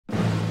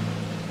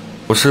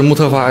我是穆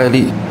特发艾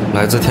丽，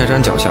来自天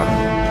山脚下，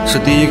是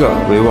第一个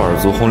维吾尔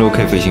族轰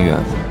6K飞行员。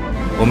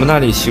我们那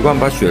里习惯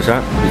把雪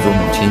山比作母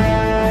亲，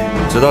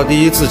直到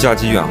第一次驾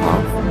机远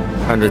航，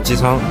看着机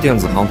舱电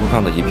子航图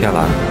上的一片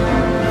蓝，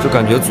就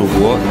感觉祖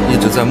国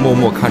一直在默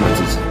默看着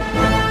自己。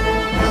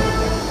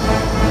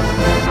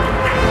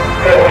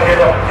最后阶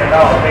段，请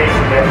到飞行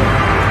员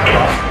出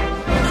发。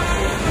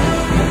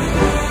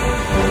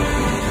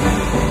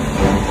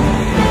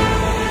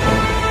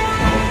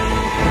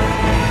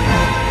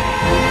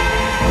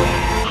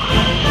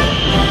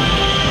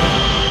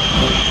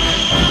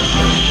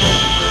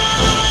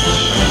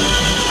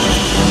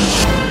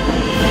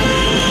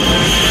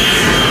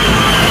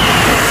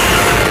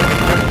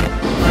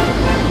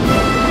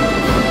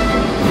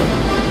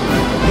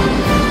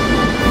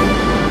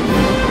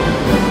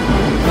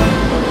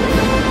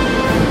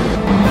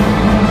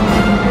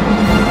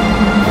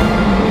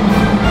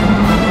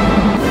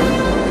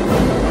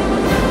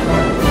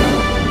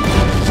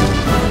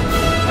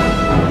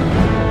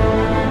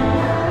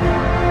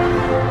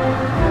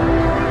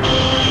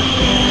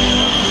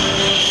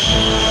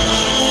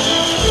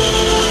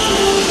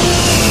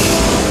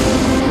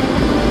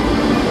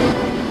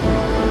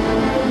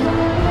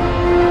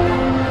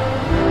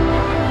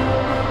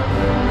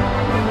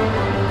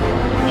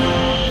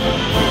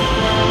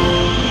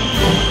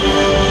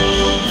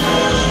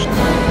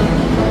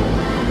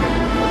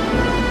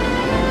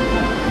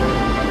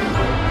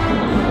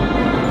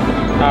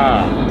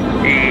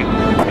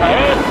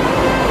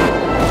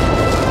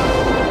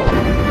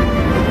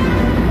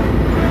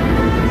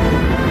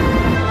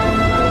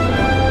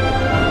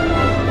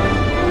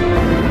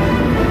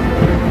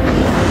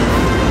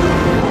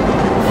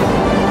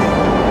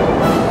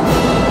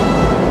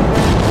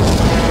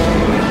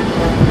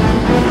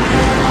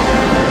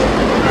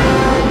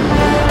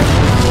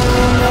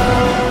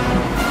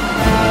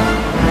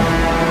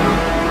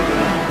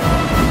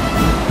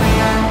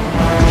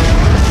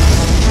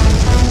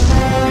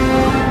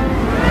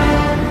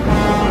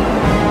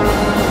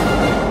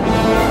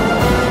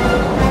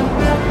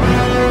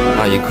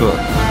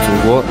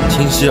祖国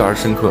清晰而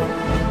深刻，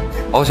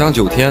翱翔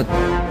9天，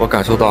我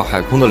感受到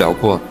海空的辽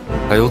阔，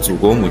还有祖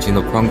国母亲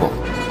的宽广。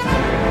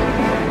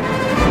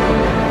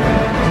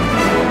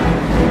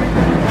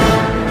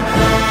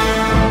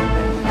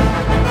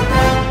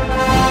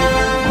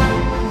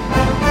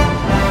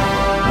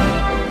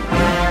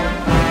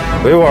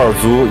维吾尔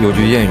族有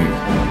句谚语：“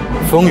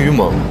风雨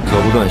猛，折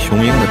不断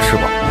雄鹰的翅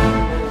膀。”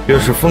越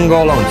是风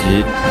高浪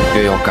急，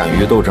越要敢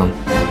于斗争。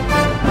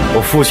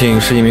我父亲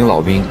是一名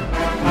老兵。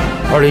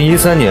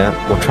2013年，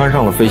我穿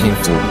上了飞行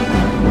服，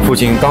父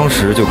亲当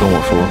时就跟我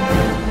说，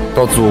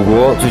到祖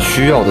国最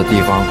需要的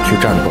地方去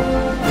战斗，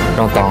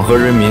让党和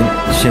人民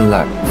信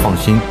赖放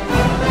心。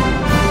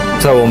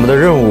在我们的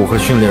任务和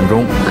训练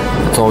中，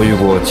遭遇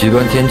过极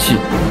端天气，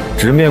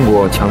直面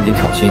过强敌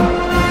挑衅，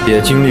也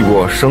经历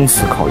过生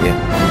死考验，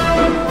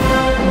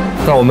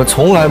但我们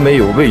从来没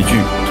有畏惧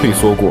退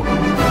缩过，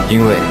因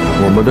为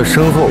我们的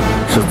身后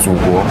是祖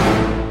国。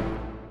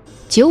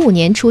95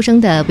年出生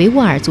的维吾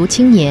尔族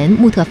青年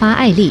穆特发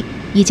艾丽，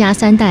一家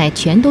3代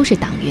全都是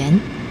党员。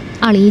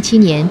2017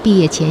年毕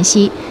业前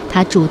夕，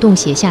他主动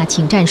写下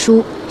请战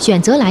书，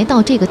选择来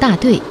到这个大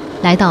队，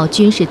来到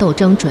军事斗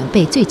争准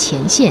备最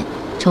前线，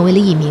成为了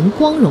一名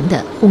光荣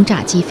的轰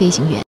炸机飞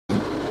行员。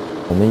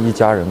我们一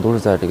家人都是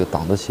在这个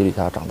党的洗礼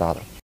下长大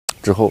的，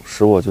之后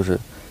使我就是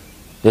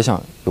也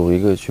想有一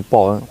个去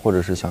报恩，或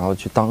者是想要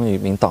去当一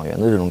名党员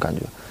的这种感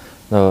觉。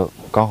那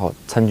刚好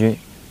参军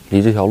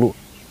离这条路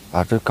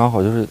这刚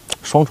好就是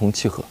双重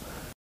契合。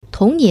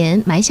童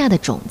年埋下的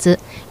种子，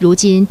如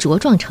今茁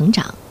壮成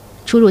长。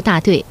初入大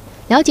队，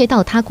了解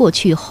到他过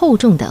去厚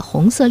重的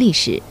红色历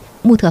史，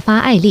穆特发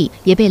艾丽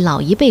也被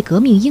老一辈革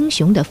命英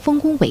雄的丰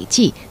功伟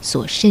绩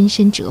所深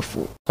深折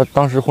服。他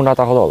当时轰炸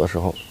大和岛的时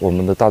候，我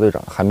们的大队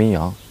长韩明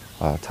阳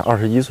才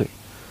21岁，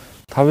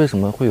他为什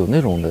么会有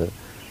那种的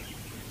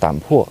胆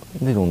魄、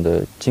那种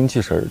的精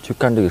气神去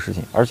干这个事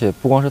情？而且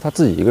不光是他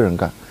自己一个人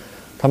干，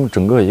他们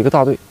整个一个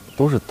大队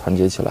都是团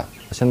结起来。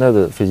现在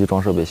的飞机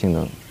装设备性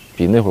能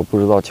比那会儿不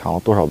知道强了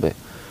多少倍。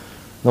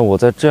那我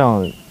在这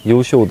样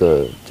优秀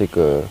的这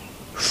个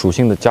属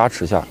性的加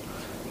持下，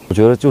我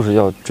觉得就是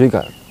要追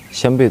赶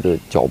先辈的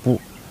脚步，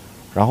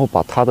然后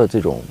把他的这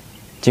种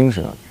精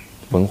神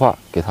文化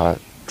给他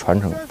传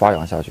承发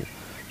扬下去。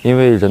因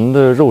为人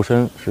的肉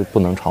身是不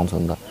能长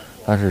存的，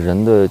但是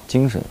人的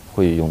精神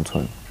会永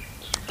存，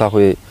他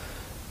会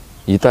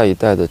一代一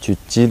代的去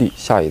激励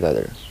下一代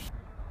的人。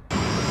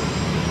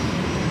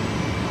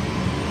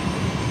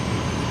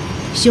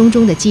胸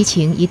中的激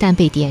情一旦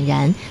被点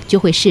燃，就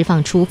会释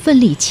放出奋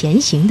力前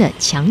行的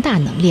强大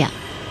能量。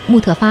穆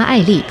特发艾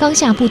丽刚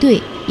下部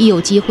队，一有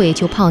机会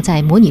就泡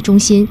在模拟中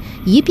心，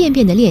一遍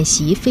遍地练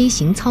习飞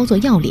行操作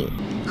要领，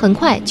很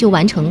快就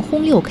完成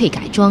轰6K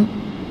改装。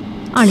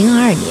2022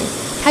年，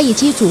他以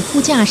机组副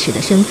驾驶的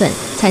身份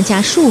参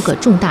加数个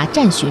重大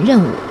战巡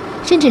任务，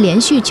甚至连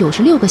续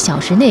96个小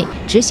时内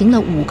执行了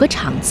5个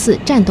场次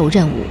战斗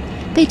任务，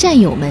被战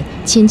友们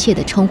亲切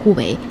地称呼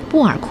为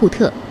布尔库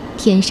特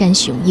天山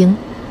雄鹰。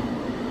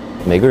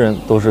每个人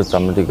都是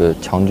咱们这个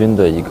强军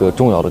的一个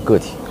重要的个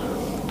体。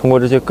通过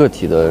这些个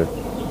体的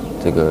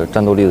这个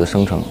战斗力的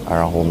生成啊，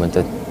然后我们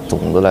再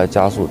总的来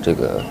加速这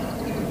个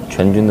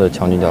全军的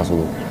强军加速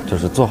度，就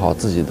是做好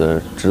自己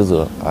的职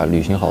责啊，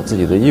履行好自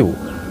己的义务。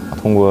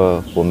通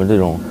过我们这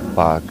种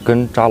把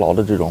根扎牢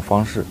的这种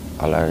方式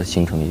啊，来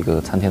形成一个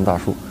参天大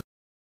树。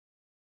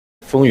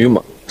风雨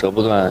猛，折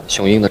不断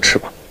雄鹰的翅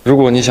膀。如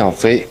果你想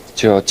飞，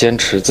就要坚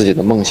持自己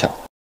的梦想。